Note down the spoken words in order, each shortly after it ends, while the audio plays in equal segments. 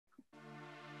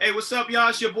Hey, what's up, y'all?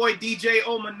 It's your boy DJ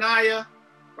Ominaya,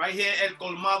 right here at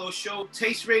Colmado Show,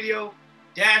 Taste Radio,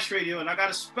 Dash Radio, and I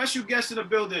got a special guest in the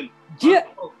building. Yeah.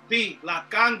 P. La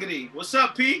Cangri. What's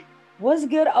up, P? What's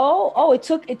good? Oh, it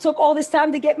took all this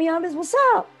time to get me on this. What's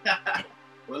up?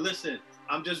 Well, listen,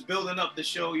 I'm just building up the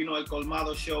show, at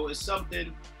Colmado Show. It's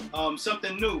something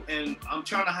new, and I'm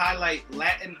trying to highlight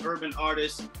Latin urban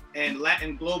artists and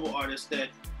Latin global artists that,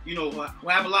 who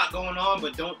have a lot going on,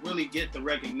 but don't really get the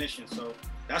recognition. So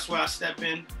that's where I step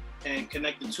in and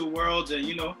connect the two worlds, and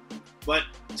but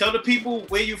tell the people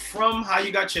where you from, how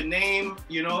you got your name,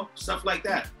 stuff like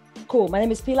that. Cool. My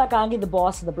name is P. La Cangri, the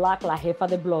boss of the block, La Jefa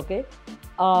de Bloque.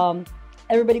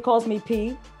 Everybody calls me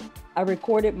P. I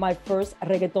recorded my first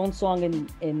reggaeton song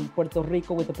in Puerto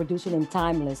Rico with a producer named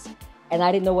Timeless, and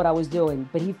I didn't know what I was doing,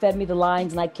 but he fed me the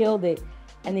lines and I killed it.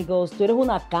 And he goes, "Tú eres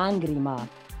una cangri, ma."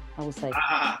 I was like,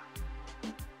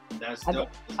 That's dope.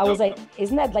 I was like,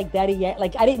 isn't that like daddy yet?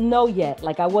 Like, I didn't know yet.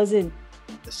 Like, I wasn't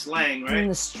the slang, right? in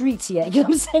the streets yet. You know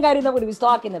what I'm saying? I didn't know what he was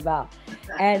talking about.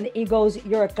 And he goes,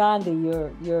 "You're a cangri.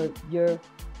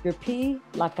 You're P.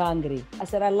 La Cangri." I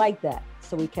said, I like that.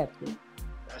 So we kept it.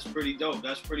 That's pretty dope.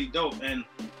 That's pretty dope. And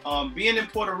being in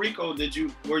Puerto Rico,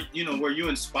 were you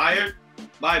inspired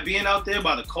by being out there,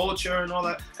 by the culture and all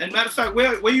that? And matter of fact,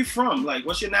 where you from? Like,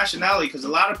 what's your nationality? Because a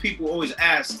lot of people always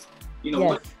ask,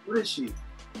 Yes. what is she?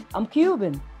 I'm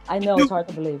Cuban. I know it's hard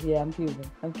to believe. Yeah, I'm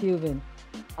Cuban.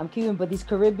 But these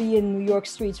Caribbean New York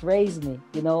streets raised me,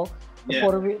 the Yeah.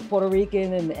 Puerto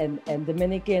Rican and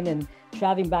Dominican, and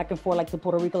traveling back and forth like to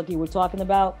Puerto Rico, like you were talking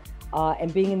about,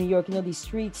 and being in New York, these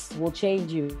streets will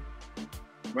change you.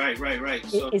 Right.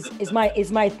 So It's my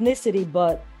ethnicity,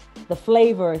 but the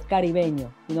flavor is Caribeño.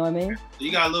 You know what I mean? So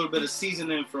you got a little bit of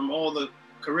seasoning from all the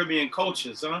Caribbean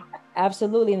cultures, huh?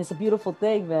 Absolutely, and it's a beautiful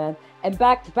thing, man. And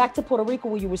back to Puerto Rico,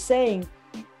 where you were saying,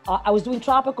 I was doing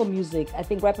tropical music, I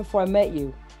think right before I met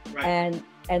you. Right.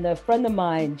 And a friend of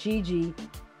mine, Gigi,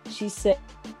 she said,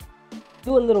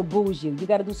 "Do a little bougie. You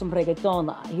got to do some reggaeton.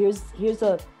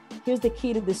 Here's the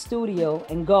key to the studio,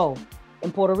 and go."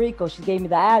 In Puerto Rico, she gave me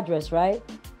the address, right?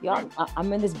 Yeah, Right.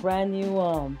 I'm in this brand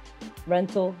new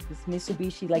rental, this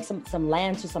Mitsubishi, like some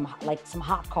Lance or some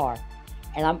hot car,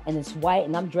 and it's white,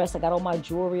 and I'm dressed. I got all my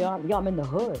jewelry on. Yeah, I'm in the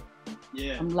hood.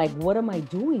 Yeah. I'm like, what am I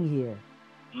doing here?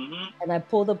 Mm-hmm. And I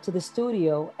pulled up to the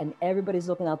studio, and everybody's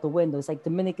looking out the window. It's like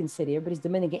Dominican City. Everybody's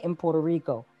Dominican in Puerto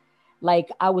Rico.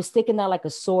 Like, I was sticking out like a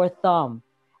sore thumb,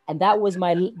 and that was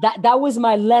my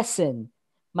lesson.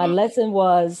 My lesson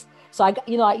was, so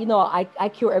I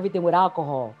cure everything with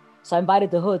alcohol. So I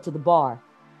invited the hood to the bar.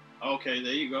 Okay,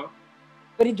 there you go.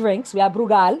 Everybody drinks. We had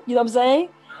Brugal. You know what I'm saying?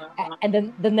 Uh-huh. And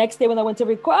then the next day when I went to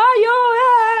record,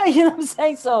 you know what I'm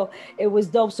saying? So it was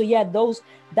dope. So yeah,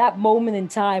 that moment in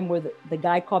time where the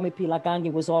guy called me P. La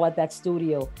Cangri was all at that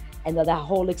studio, and that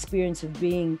whole experience of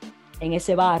being in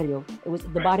ese barrio. It was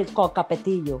the barrio is called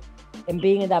Capetillo, and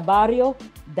being in that barrio,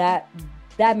 that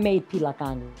made P. La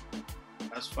Cangri.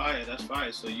 That's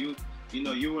fire. So you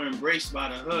were embraced by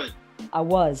the hood. I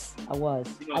was.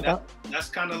 That's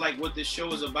kind of like what this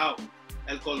show is about.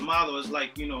 El Colmado is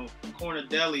like, Corner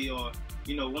Deli, or,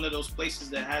 one of those places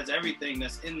that has everything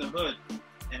that's in the hood.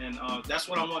 And that's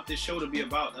what I want this show to be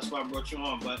about. That's why I brought you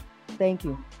on. But thank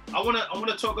you. I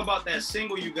wanna talk about that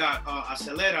single you got,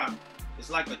 Acelera. It's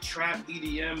like a trap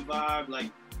EDM vibe.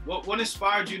 Like, what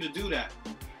inspired you to do that?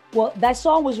 Well, that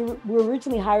song we were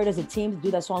originally hired as a team to do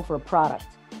that song for a product.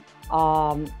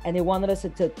 And they wanted us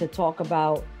to talk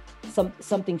about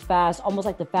something fast, almost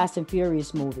like the Fast and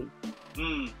Furious movie.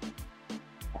 Mm.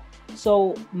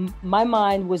 So my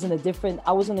mind was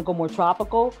I was gonna go more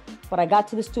tropical, but I got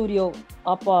to the studio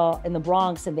up in the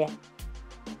Bronx, and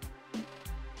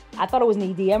I thought it was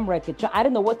an EDM record. I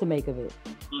didn't know what to make of it.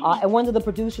 Mm-hmm. And one of the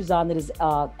producers on it is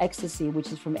Ecstasy,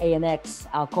 which is from A&X,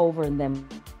 Alcover, and them.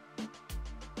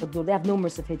 They have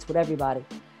numerous of hits with everybody.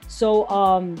 So,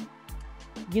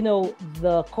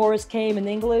 the chorus came in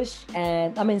English,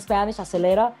 and in Spanish,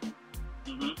 Acelera.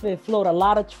 Mm-hmm. It flowed. A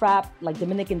lot of trap, like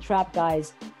Dominican trap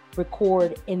guys,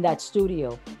 record in that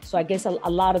studio. So I guess a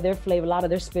lot of their flavor, a lot of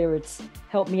their spirits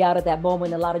helped me out at that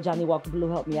moment. A lot of Johnny Walker Blue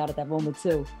helped me out at that moment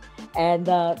too. And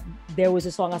there was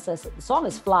a song, I said, the song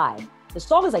is fly. The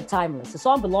song is like timeless. The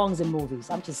song belongs in movies.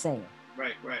 I'm just saying.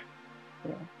 Right.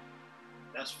 Yeah.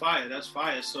 That's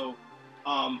fire. So,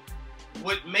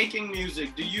 with making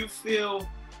music, do you feel,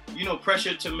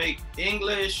 pressure to make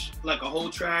English, like a whole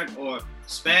track, or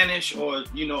Spanish, or,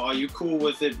 are you cool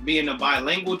with it being a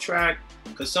bilingual track?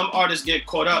 Because some artists get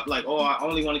caught up, like, oh, I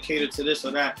only want to cater to this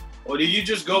or that. Or do you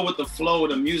just go with the flow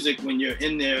of the music when you're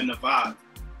in there in the vibe?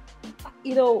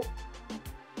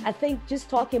 I think just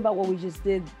talking about what we just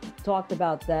talked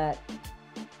about that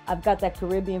I've got that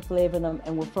Caribbean flavor,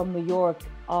 and we're from New York.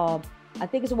 I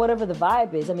think it's whatever the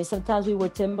vibe is. I mean, sometimes we wear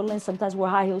Timberlands, sometimes we're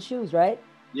high heel shoes, right?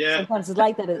 Yeah. Sometimes it's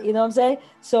like that. You know what I'm saying?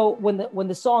 So when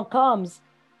the song comes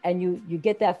and you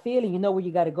get that feeling, you know where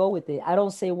you got to go with it. I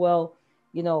don't say, well,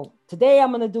 you know, today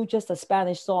I'm gonna do just a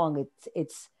Spanish song.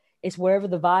 It's wherever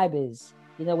the vibe is.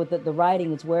 You know, with the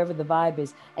writing, it's wherever the vibe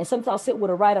is. And sometimes I'll sit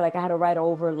with a writer, like I had a writer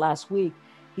over last week.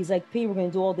 He's like, P, we're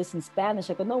gonna do all this in Spanish.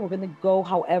 I go, no, we're gonna go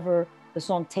however the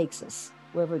song takes us,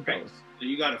 wherever it goes. So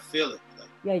you gotta feel it.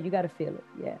 Yeah, you gotta feel it.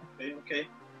 Yeah. Okay.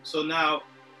 So now,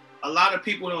 a lot of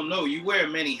people don't know you wear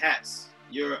many hats.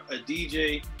 You're a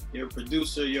DJ, you're a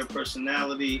producer, you're a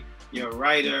personality, you're a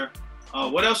writer.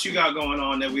 What else you got going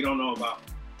on that we don't know about?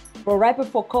 Well, right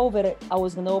before COVID, I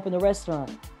was gonna open a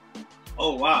restaurant.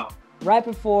 Oh wow. Right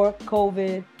before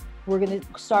COVID, we're gonna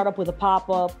start up with a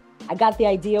pop-up. I got the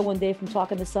idea one day from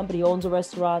talking to somebody who owns a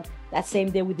restaurant. That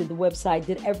same day we did the website,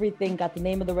 did everything, got the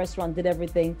name of the restaurant, did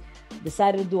everything.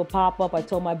 Decided to do a pop-up. I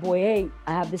told my boy, hey,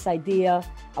 I have this idea.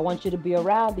 I want you to be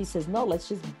around. He says, no,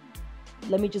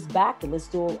 let me just back it. Let's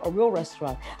do a real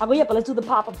restaurant. I go, yeah, but let's do the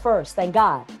pop-up first. Thank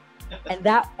God.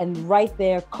 and right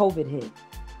there, COVID hit.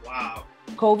 Wow.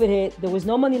 COVID hit. There was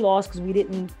no money lost because we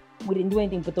didn't do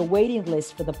anything. But the waiting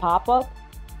list for the pop-up,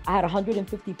 I had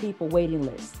 150 people waiting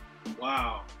list.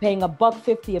 Wow. Paying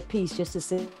 $1.50 a piece just to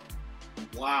sit.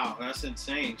 Wow, that's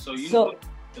insane. So know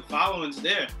the following's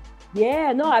there.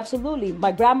 Yeah, no, absolutely.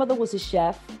 My grandmother was a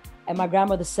chef and my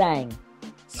grandmother sang.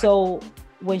 Nice. So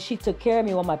when she took care of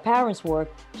me while my parents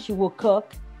worked, she would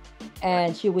cook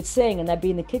and she would sing, and I'd be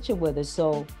in the kitchen with her.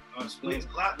 So that explains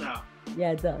a lot now.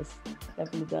 Yeah, it does.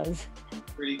 Definitely does.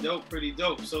 Pretty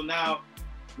dope. So now,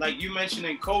 like you mentioned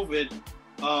in COVID,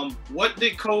 what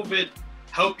did COVID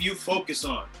help you focus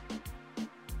on?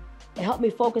 It helped me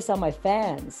focus on my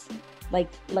fans, like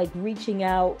reaching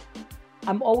out.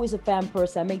 I'm always a fan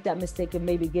person. I make that mistake of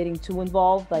maybe getting too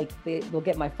involved. Like they'll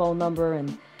get my phone number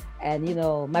and you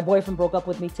know, my boyfriend broke up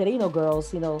with me today. You know,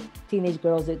 girls, you know, teenage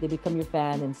girls, they become your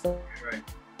fan. And so right.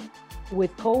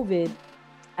 With COVID,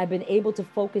 I've been able to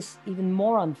focus even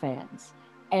more on fans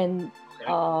and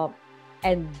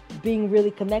being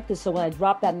really connected. So when I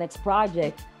drop that next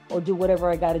project or do whatever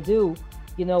I got to do,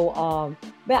 you know,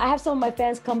 but I have some of my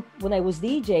fans come when I was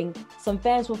DJing. Some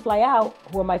fans will fly out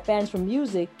who are my fans from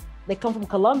music. They come from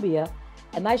Colombia,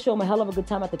 and I show them a hell of a good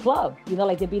time at the club. You know,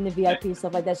 like they're being the VIP and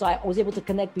stuff like that. So I was able to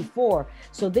connect before.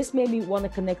 So this made me want to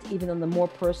connect even on the more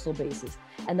personal basis.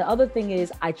 And the other thing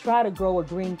is, I try to grow a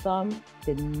green thumb.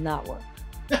 Did not work.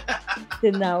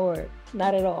 Did not work.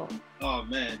 Not at all. Oh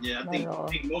man, yeah. I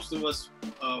think most of us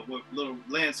with little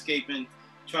landscaping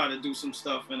try to do some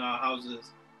stuff in our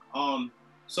houses.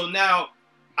 So now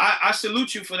I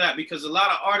salute you for that, because a lot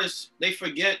of artists, they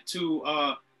forget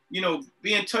to you know,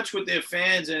 be in touch with their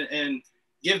fans and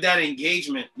give that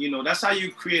engagement. You know, that's how you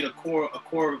create a core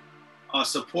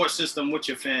support system with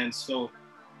your fans. So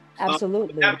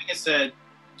absolutely. That being said,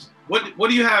 what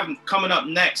do you have coming up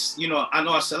next? You know, I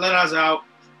know Acelera's out.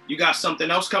 You got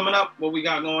something else coming up? What we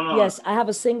got going on? Yes, I have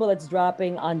a single that's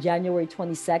dropping on January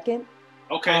 22nd.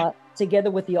 Okay.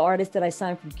 Together with the artist that I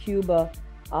signed from Cuba.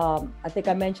 I think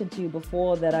I mentioned to you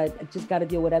before that I just got a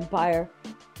deal with Empire,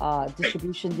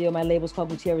 distribution deal. My label's called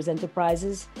Gutierrez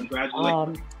Enterprises.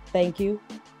 Congratulations. Thank you.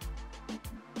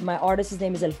 My artist's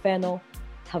name is El Feno,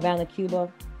 Havana,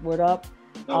 Cuba. Word up.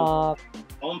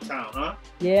 Hometown, huh?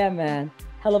 Yeah, man.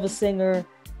 Hell of a singer.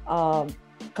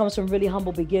 Comes from really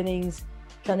humble beginnings.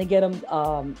 Trying to get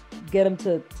him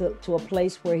to a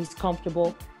place where he's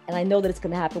comfortable. And I know that it's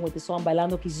going to happen with the song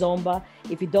Bailando Kizomba.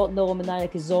 If you don't know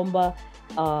Ominaya Kizomba,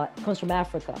 it comes from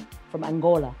Africa, from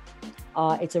Angola.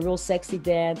 It's a real sexy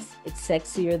dance. It's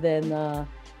sexier than,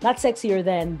 not sexier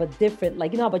than, but different.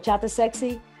 Like, you know how bachata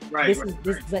sexy? Right.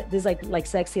 This is like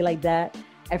sexy like that.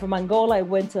 And from Angola, I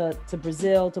went to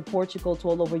Brazil, to Portugal, to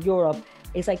all over Europe.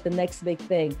 It's like the next big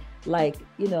thing. Like,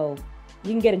 you know, you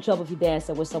can get in trouble if you dance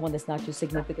with someone that's not your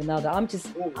significant other. I'm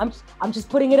just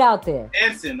putting it out there.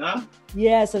 Dancing, huh?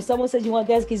 Yeah. So if someone says you want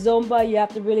to dance kizomba, you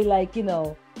have to really, like, you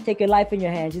know, take your life in your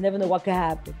hands. You never know what could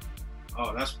happen.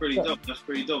 Oh, that's pretty dope. That's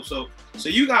pretty dope. So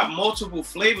you got multiple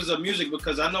flavors of music,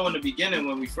 because I know in the beginning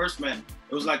when we first met,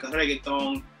 it was like a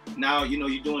reggaeton. Now, you know,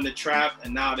 you're doing the trap,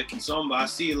 and now the kizomba. I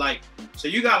see, like, so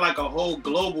you got like a whole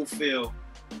global feel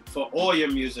for all your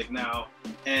music now.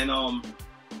 And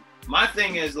my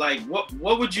thing is, like, what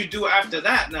would you do after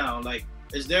that now? Like,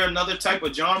 is there another type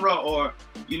of genre, or,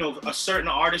 you know, a certain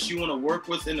artist you want to work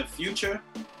with in the future?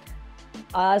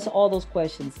 That's all those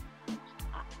questions.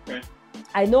 Okay.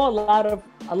 I know a lot of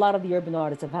the urban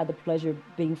artists. I've had the pleasure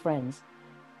of being friends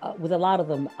with a lot of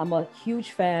them. I'm a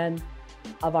huge fan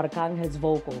of Arcángel's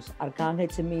vocals.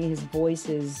 Arcángel, to me, his voice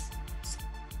is,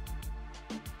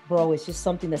 bro, it's just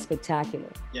something that's spectacular.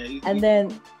 Yeah, and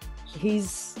then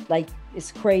he's like,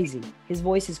 it's crazy. His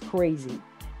voice is crazy.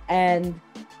 And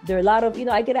there are a lot of,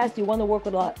 I get asked, do you want to work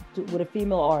with a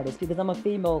female artist? Because I'm a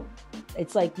female.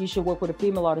 It's like, you should work with a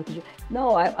female artist.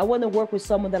 No, I want to work with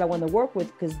someone that I want to work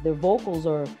with because their vocals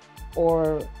are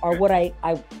what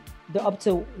they're up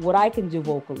to what I can do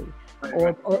vocally,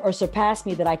 or surpass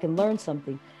me, that I can learn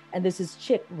something. And this is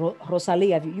chick,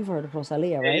 Rosalia. You've heard of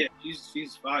Rosalia, right? Yeah,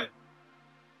 she's fine.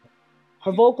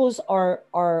 Her vocals are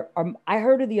I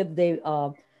heard her the other day.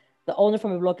 The owner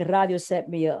from El Bloque Radio sent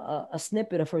me a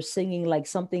snippet of her singing like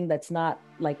something that's not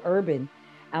like urban.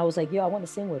 I was like, yo, I want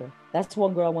to sing with her. That's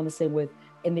one girl I want to sing with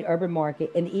in the urban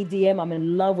market. In EDM, I'm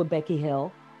in love with Becky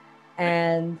Hill.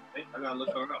 And I gotta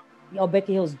look her up.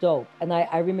 Becky Hill's dope. And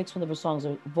I remixed one of her songs.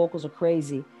 Her vocals are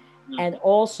crazy. And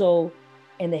also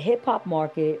in the hip hop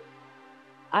market,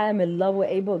 I am in love with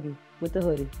A Boogie with the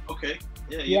hoodie. Okay.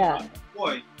 Yeah.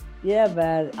 Boy. Yeah,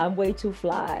 man. I'm way too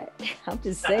fly. I'm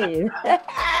just saying.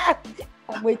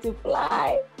 I'm way too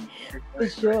fly. For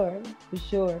sure.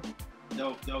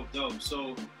 Dope.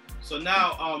 So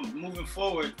now, moving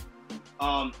forward,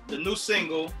 the new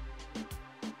single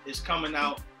is coming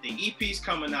out. The EP's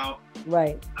coming out.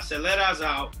 Right. Acelera's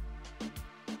out.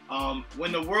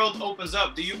 When the world opens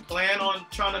up, do you plan on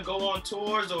trying to go on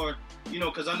tours, or,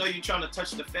 because I know you're trying to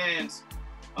touch the fans,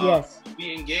 yes,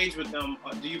 be engaged with them.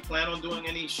 Do you plan on doing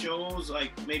any shows,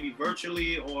 like maybe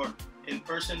virtually or in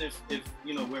person, if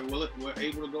we're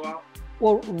able to go out?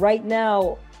 Well, right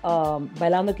now,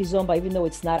 Bailando Kizomba, even though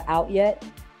it's not out yet,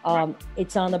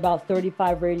 it's on about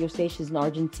 35 radio stations in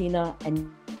Argentina,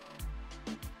 and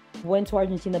went to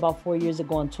Argentina about 4 years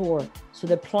ago on tour. So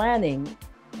they're planning,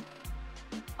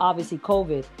 obviously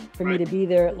COVID, for me to be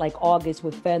there like August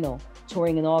with Fennel,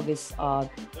 touring in August, off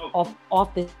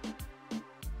the.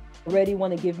 Already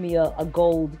want to give me a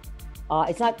gold.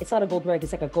 It's not a gold record.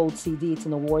 It's like a gold CD. It's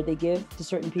an award they give to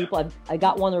certain people. I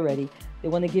got one already. They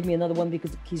want to give me another one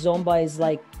because Kizomba is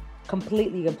like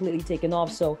completely taken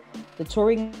off. So the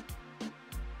touring,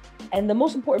 and the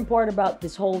most important part about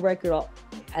this whole record,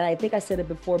 and I think I said it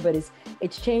before, but it's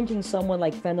changing someone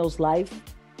like Fennel's life.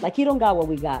 Like, he don't got what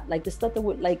we got. Like the stuff that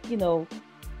would, like,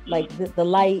 like the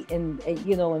light and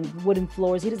and wooden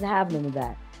floors. He doesn't have none of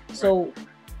that. So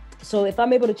if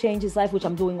I'm able to change his life, which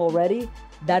I'm doing already,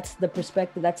 that's the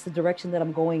perspective, that's the direction that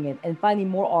I'm going in. And finding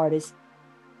more artists,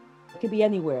 it could be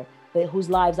anywhere, whose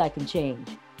lives I can change,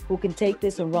 who can take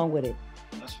this and run with it.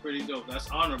 That's pretty dope. That's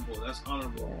honorable. Yeah.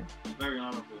 Very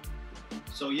honorable.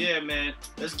 So yeah, man,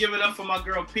 let's give it up for my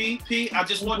girl P. I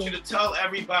just want you to tell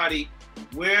everybody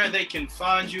where they can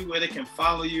find you, where they can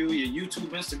follow you, your YouTube,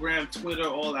 Instagram, Twitter,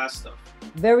 all that stuff.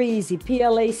 Very easy.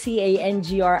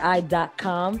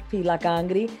 PLACANGRI.com, P like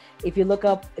Cangri. If you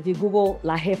Google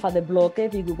La Jefa de Bloque,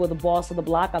 if you Google the boss of the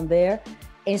block, I'm there.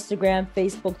 Instagram,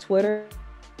 Facebook, Twitter.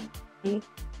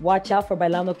 Watch out for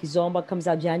Bailando Kizomba. Comes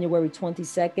out January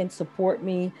 22nd. Support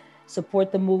me.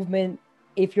 Support the movement.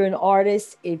 If you're an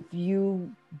artist, if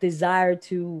you desire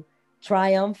to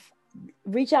triumph,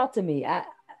 reach out to me.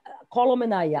 Call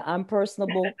Ominaya. I'm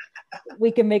personable.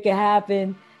 We can make it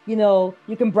happen. You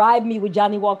can bribe me with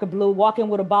Johnny Walker Blue, walk in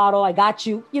with a bottle. I got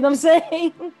you. You know what I'm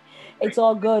saying? It's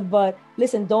all good. But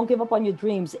listen, don't give up on your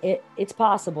dreams. It's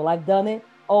possible. I've done it.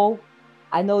 Oh,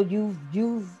 I know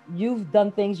you've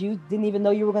done things you didn't even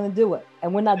know you were going to do it.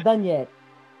 And we're not done yet.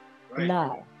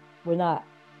 Right. We're not.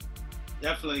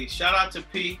 Definitely. Shout out to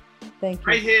P. Thank you.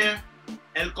 Right here,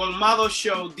 El Colmado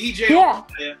Show, DJ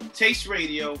Ominaya, Taste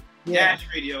Radio, Dash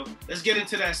Radio. Let's get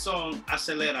into that song,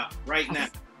 Acelera, right now.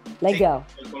 Let's go.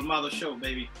 El Colmado Show,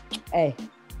 baby. Hey.